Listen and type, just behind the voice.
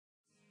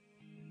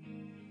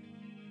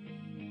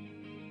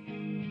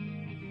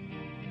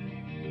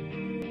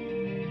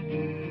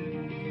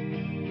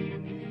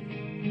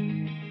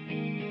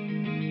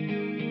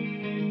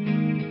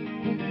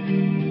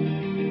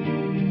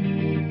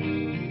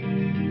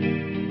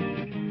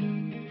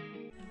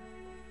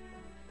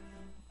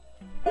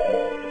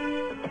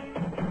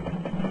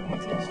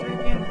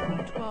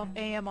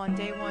on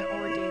day 1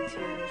 or day 2,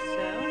 so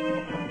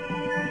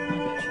I'm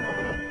gonna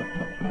try.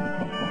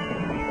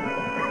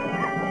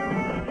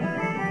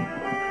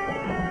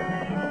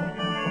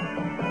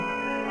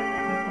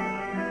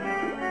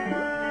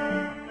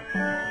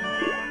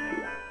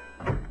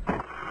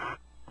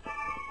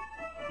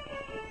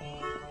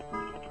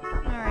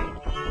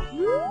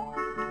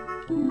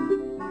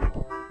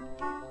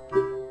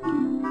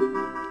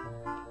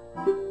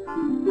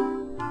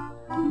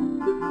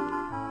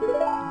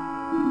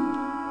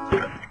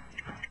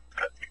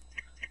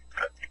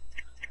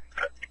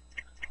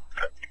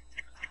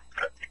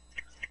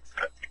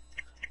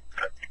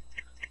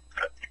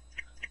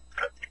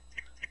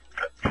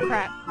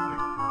 Crap.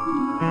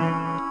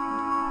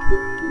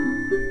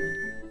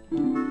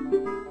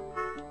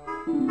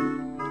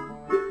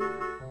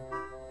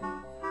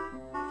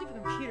 See if the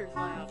computer's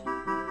loud.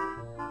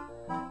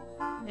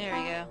 There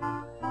we go.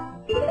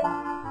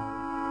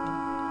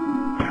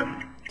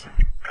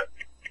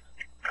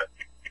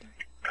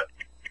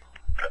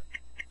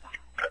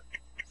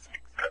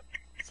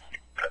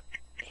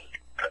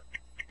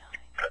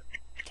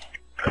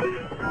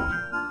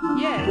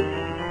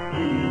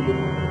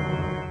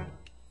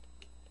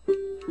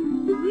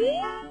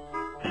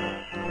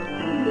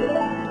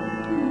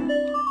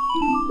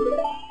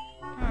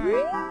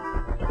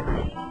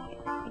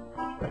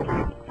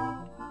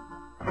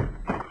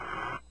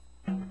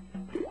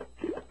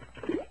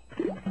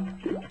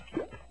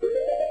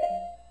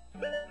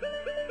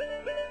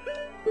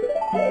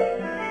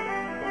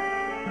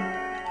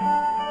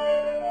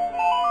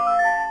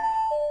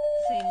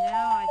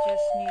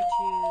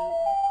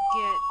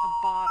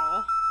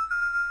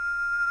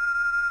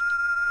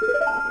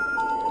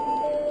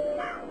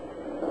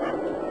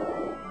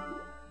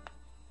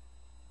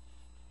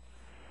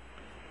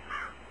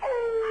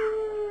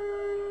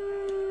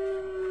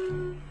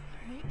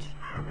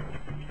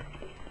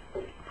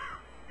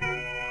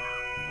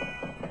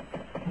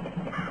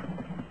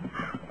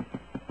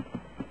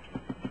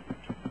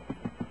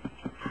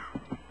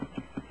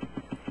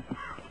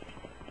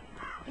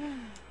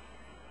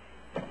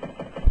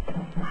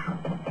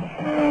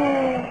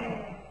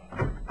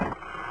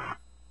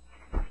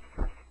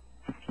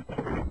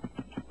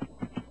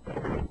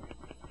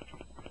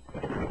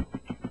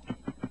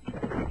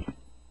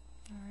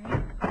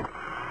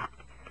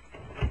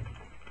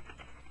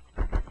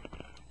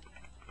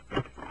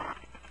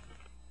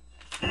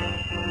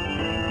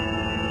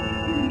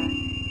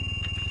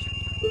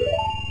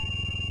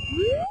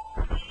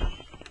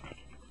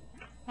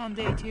 On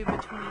day 2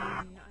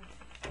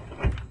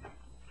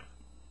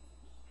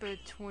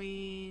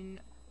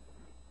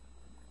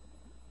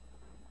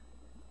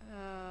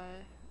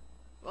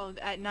 well,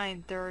 at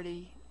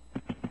 9:30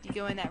 you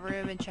go in that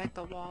room and check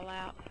the wall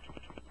out,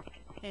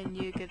 and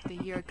you get to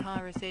hear a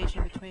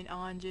conversation between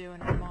Anju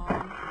and her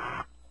mom.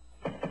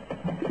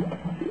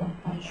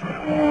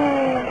 Majora.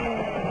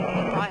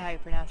 That's probably how you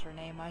pronounce her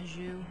name,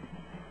 Anju.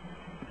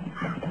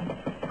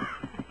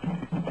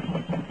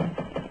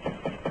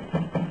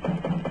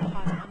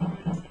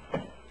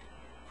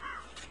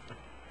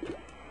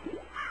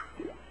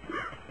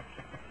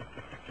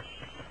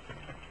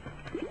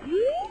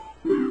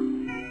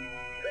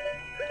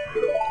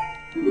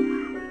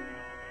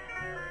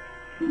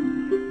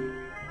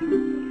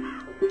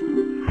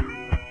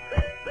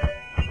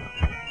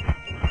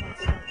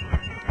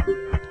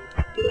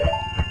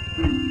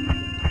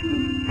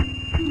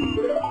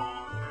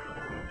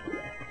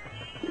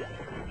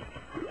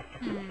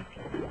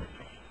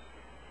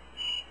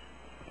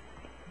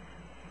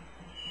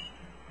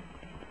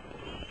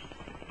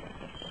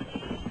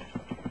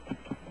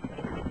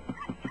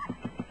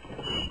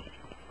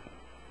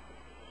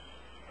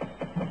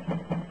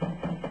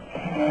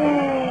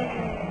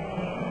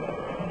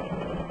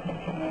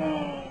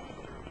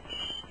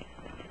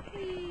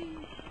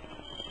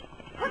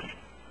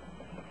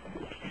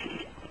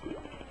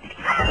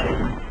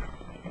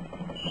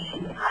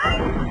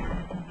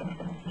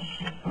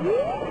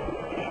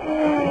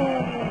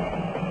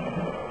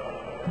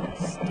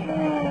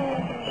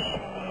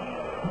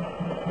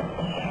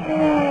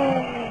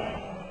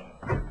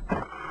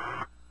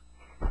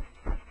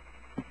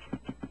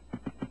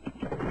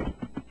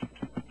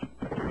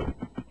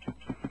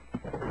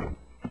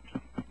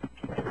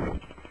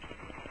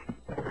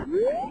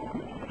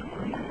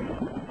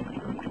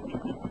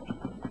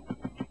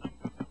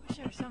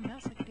 Something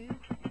else I could do.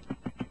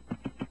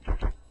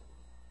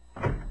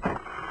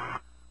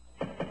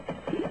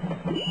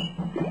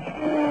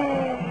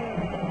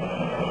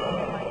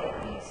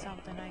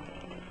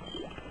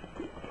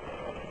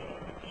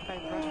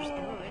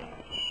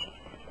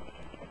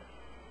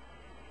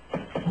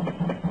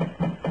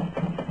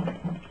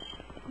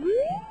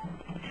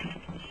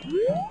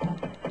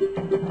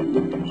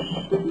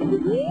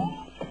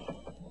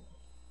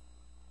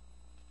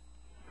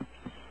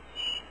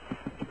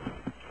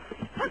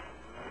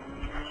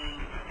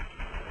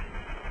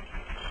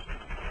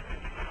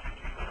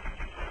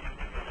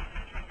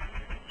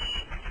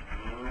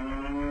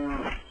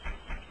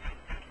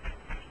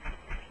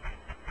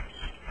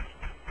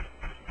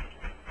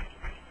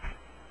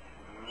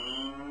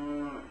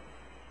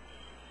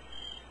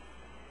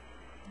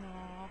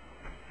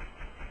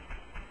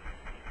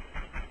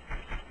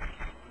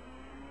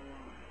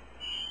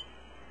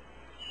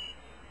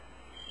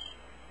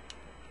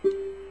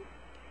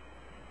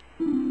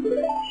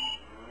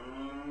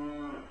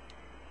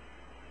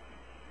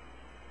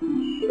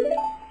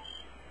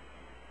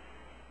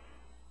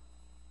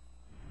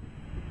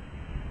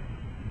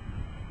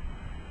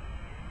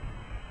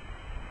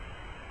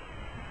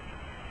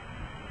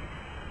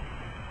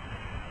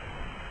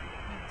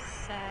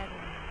 sad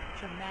and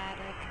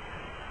dramatic.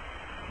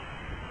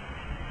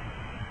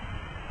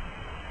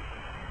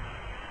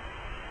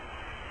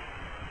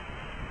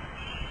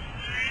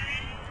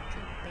 It's a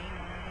beam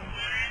on them,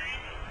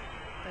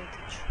 but it's a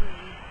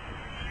tree.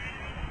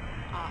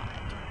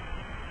 Odd.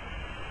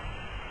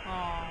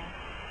 Aww.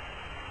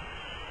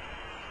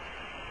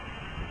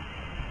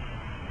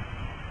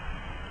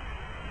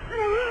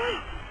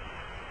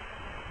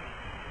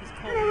 He's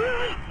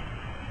cold.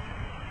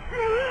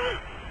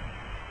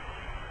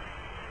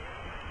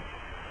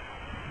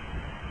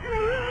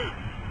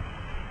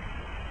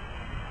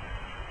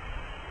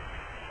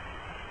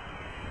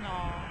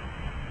 Aww.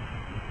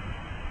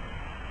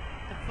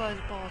 The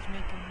fuzzball's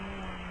making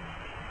warm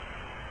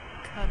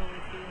and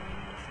cuddly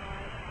feeling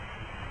inside.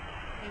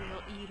 Maybe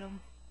he'll eat him.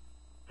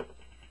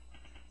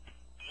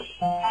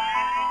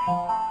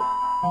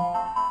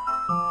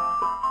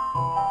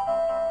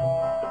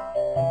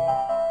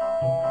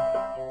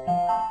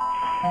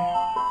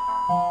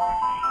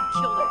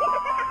 Killed it.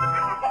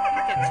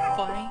 I think that's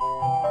funny.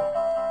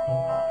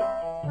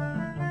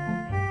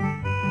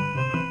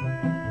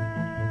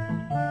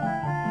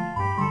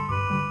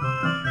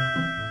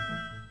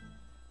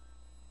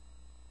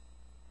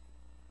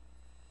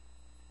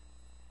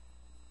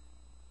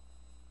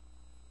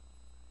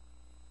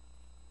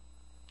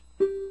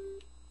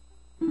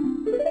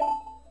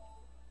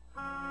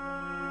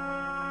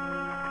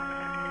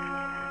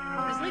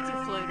 His legs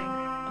are floating.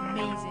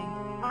 Amazing.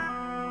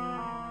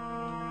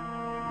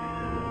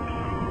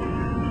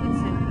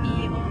 It's an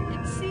evil.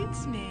 It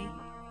suits me.